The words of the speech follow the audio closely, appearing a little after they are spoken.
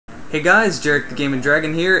Hey guys, Jarek the Game and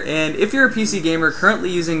Dragon here, and if you're a PC gamer currently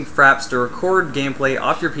using Fraps to record gameplay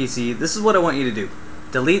off your PC, this is what I want you to do.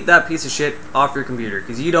 Delete that piece of shit off your computer,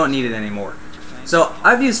 because you don't need it anymore. So,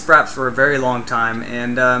 I've used Fraps for a very long time,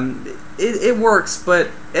 and it works, but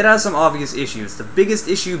it has some obvious issues. The biggest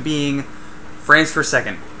issue being frames per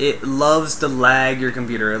second. It loves to lag your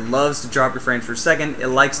computer, it loves to drop your frames per second, it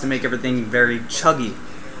likes to make everything very chuggy.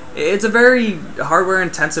 It's a very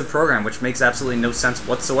hardware-intensive program, which makes absolutely no sense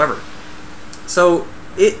whatsoever. So,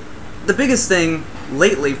 the biggest thing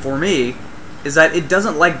lately for me is that it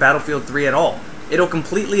doesn't like Battlefield 3 at all. It'll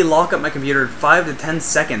completely lock up my computer 5 to 10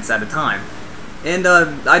 seconds at a time. And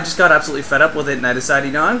I just got absolutely fed up with it, and I decided,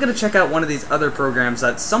 you know, I'm going to check out one of these other programs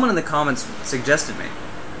that someone in the comments suggested me.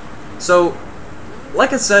 So,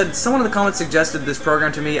 like I said, someone in the comments suggested this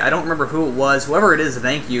program to me. I don't remember who it was. Whoever it is,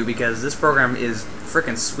 thank you, because this program is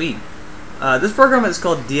freaking sweet. This program is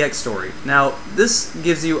called Dxtory. Now, this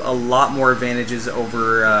gives you a lot more advantages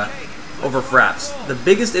over Fraps. The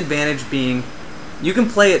biggest advantage being you can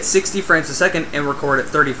play at 60 frames a second and record at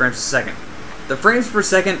 30 frames a second. The frames per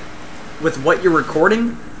second with what you're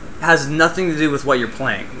recording has nothing to do with what you're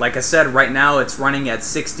playing. Like I said, right now it's running at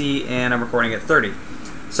 60 and I'm recording at 30.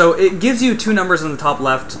 So it gives you two numbers on the top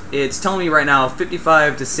left. It's telling me right now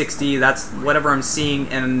 55 to 60, that's whatever I'm seeing,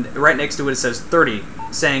 and right next to it it says 30,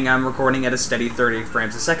 saying I'm recording at a steady 30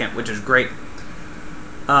 frames a second, which is great.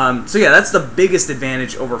 So yeah, that's the biggest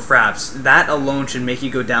advantage over Fraps. That alone should make you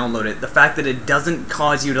go download it. The fact that it doesn't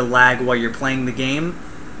cause you to lag while you're playing the game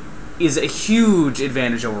is a huge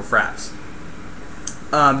advantage over Fraps.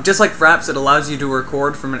 Just like Fraps, it allows you to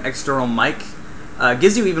record from an external mic.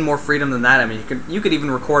 Gives you even more freedom than that. I mean, you could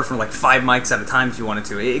even record from like 5 mics at a time if you wanted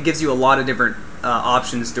to. It gives you a lot of different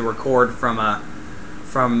options to record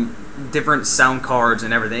from different sound cards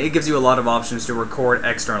and everything. It gives you a lot of options to record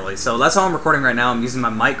externally. So that's how I'm recording right now. I'm using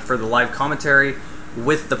my mic for the live commentary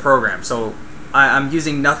with the program. So I'm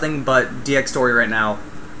using nothing but Dxtory right now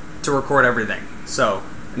to record everything. So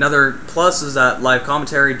another plus is that live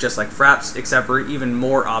commentary, just like Fraps, except for even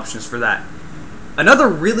more options for that. Another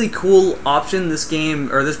really cool option this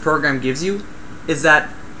game, or this program gives you, is that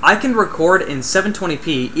I can record in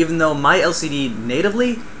 720p even though my LCD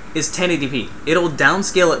natively is 1080p. It'll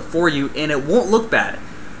downscale it for you and it won't look bad.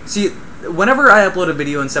 See, whenever I upload a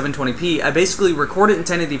video in 720p, I basically record it in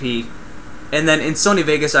 1080p and then in Sony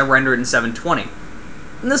Vegas I render it in 720.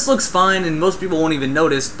 And this looks fine and most people won't even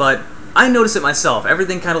notice, but I notice it myself.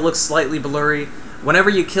 Everything kind of looks slightly blurry.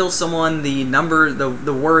 Whenever you kill someone, the number,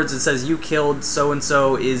 the words that says you killed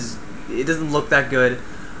so-and-so it doesn't look that good.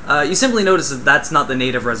 You simply notice that that's not the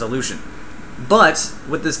native resolution. But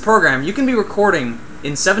with this program, you can be recording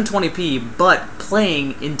in 720p, but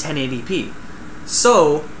playing in 1080p.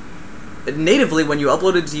 So, natively, when you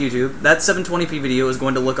upload it to YouTube, that 720p video is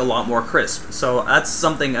going to look a lot more crisp. So that's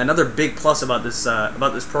something, another big plus about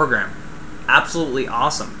this program. Absolutely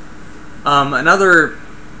awesome. Another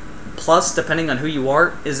plus, depending on who you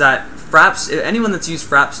are, is that Fraps, anyone that's used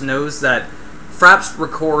Fraps knows that Fraps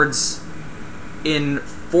records in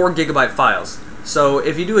 4 GB files. So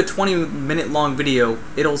if you do a 20-minute long video,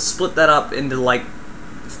 it'll split that up into like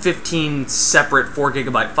 15 separate 4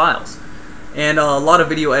 GB files. And a lot of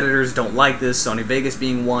video editors don't like this, Sony Vegas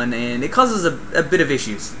being one, and it causes a bit of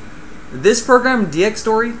issues. This program,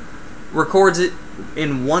 Dxtory, records it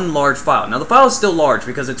in one large file. Now the file is still large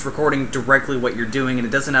because it's recording directly what you're doing and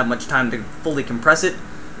it doesn't have much time to fully compress it,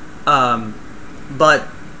 but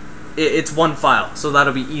it's one file, so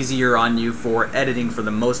that'll be easier on you for editing for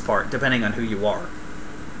the most part, depending on who you are.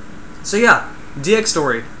 So yeah,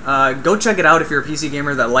 Dxtory, go check it out if you're a PC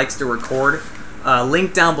gamer that likes to record.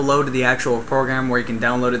 Link down below to the actual program where you can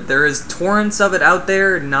download it. There is torrents of it out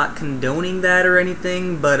there, not condoning that or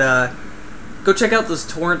anything, but go check out those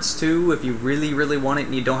torrents too if you really, really want it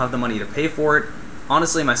and you don't have the money to pay for it.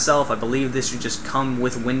 Honestly, myself, I believe this should just come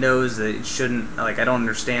with Windows. It shouldn't, like, I don't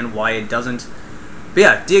understand why it doesn't. But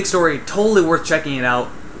yeah, Dxtory, totally worth checking it out.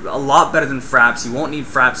 A lot better than Fraps. You won't need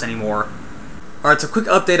Fraps anymore. Alright, so quick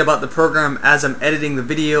update about the program as I'm editing the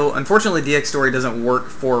video. Unfortunately, Dxtory doesn't work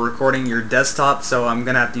for recording your desktop, so I'm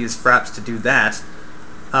going to have to use Fraps to do that.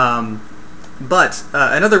 But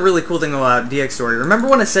another really cool thing about Dxtory, remember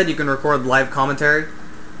when I said you can record live commentary?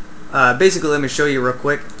 Basically, let me show you real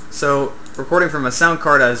quick. So, recording from a sound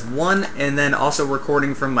card as one, and then also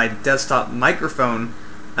recording from my desktop microphone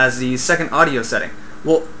as the second audio setting.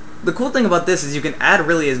 Well, the cool thing about this is you can add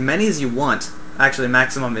really as many as you want. Actually,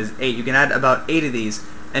 maximum is 8. You can add about 8 of these,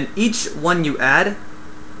 and each one you add,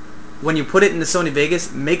 when you put it into Sony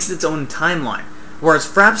Vegas, makes its own timeline. Whereas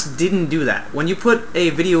Fraps didn't do that. When you put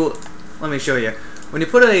a video, let me show you. When you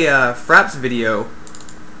put a Fraps video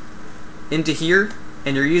into here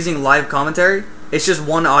and you're using live commentary, it's just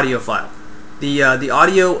one audio file. The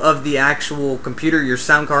audio of the actual computer, your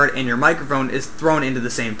sound card, and your microphone is thrown into the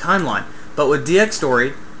same timeline. But with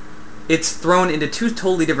Dxtory, it's thrown into two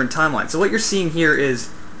totally different timelines. So what you're seeing here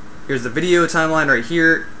is, here's the video timeline right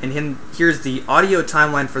here, and here's the audio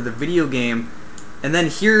timeline for the video game, and then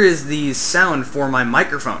here is the sound for my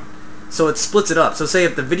microphone. So it splits it up. So say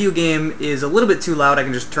if the video game is a little bit too loud, I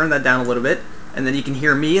can just turn that down a little bit, and then you can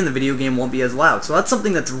hear me and the video game won't be as loud. So that's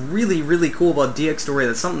something that's really, really cool about Dxtory.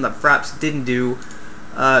 That's something that Fraps didn't do.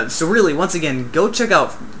 So really, once again, go check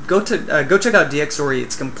out Dxtory.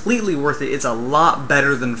 It's completely worth it. It's a lot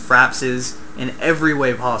better than Fraps is in every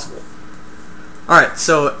way possible. Alright,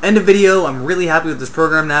 so end of video. I'm really happy with this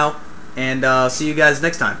program now, and see you guys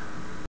next time.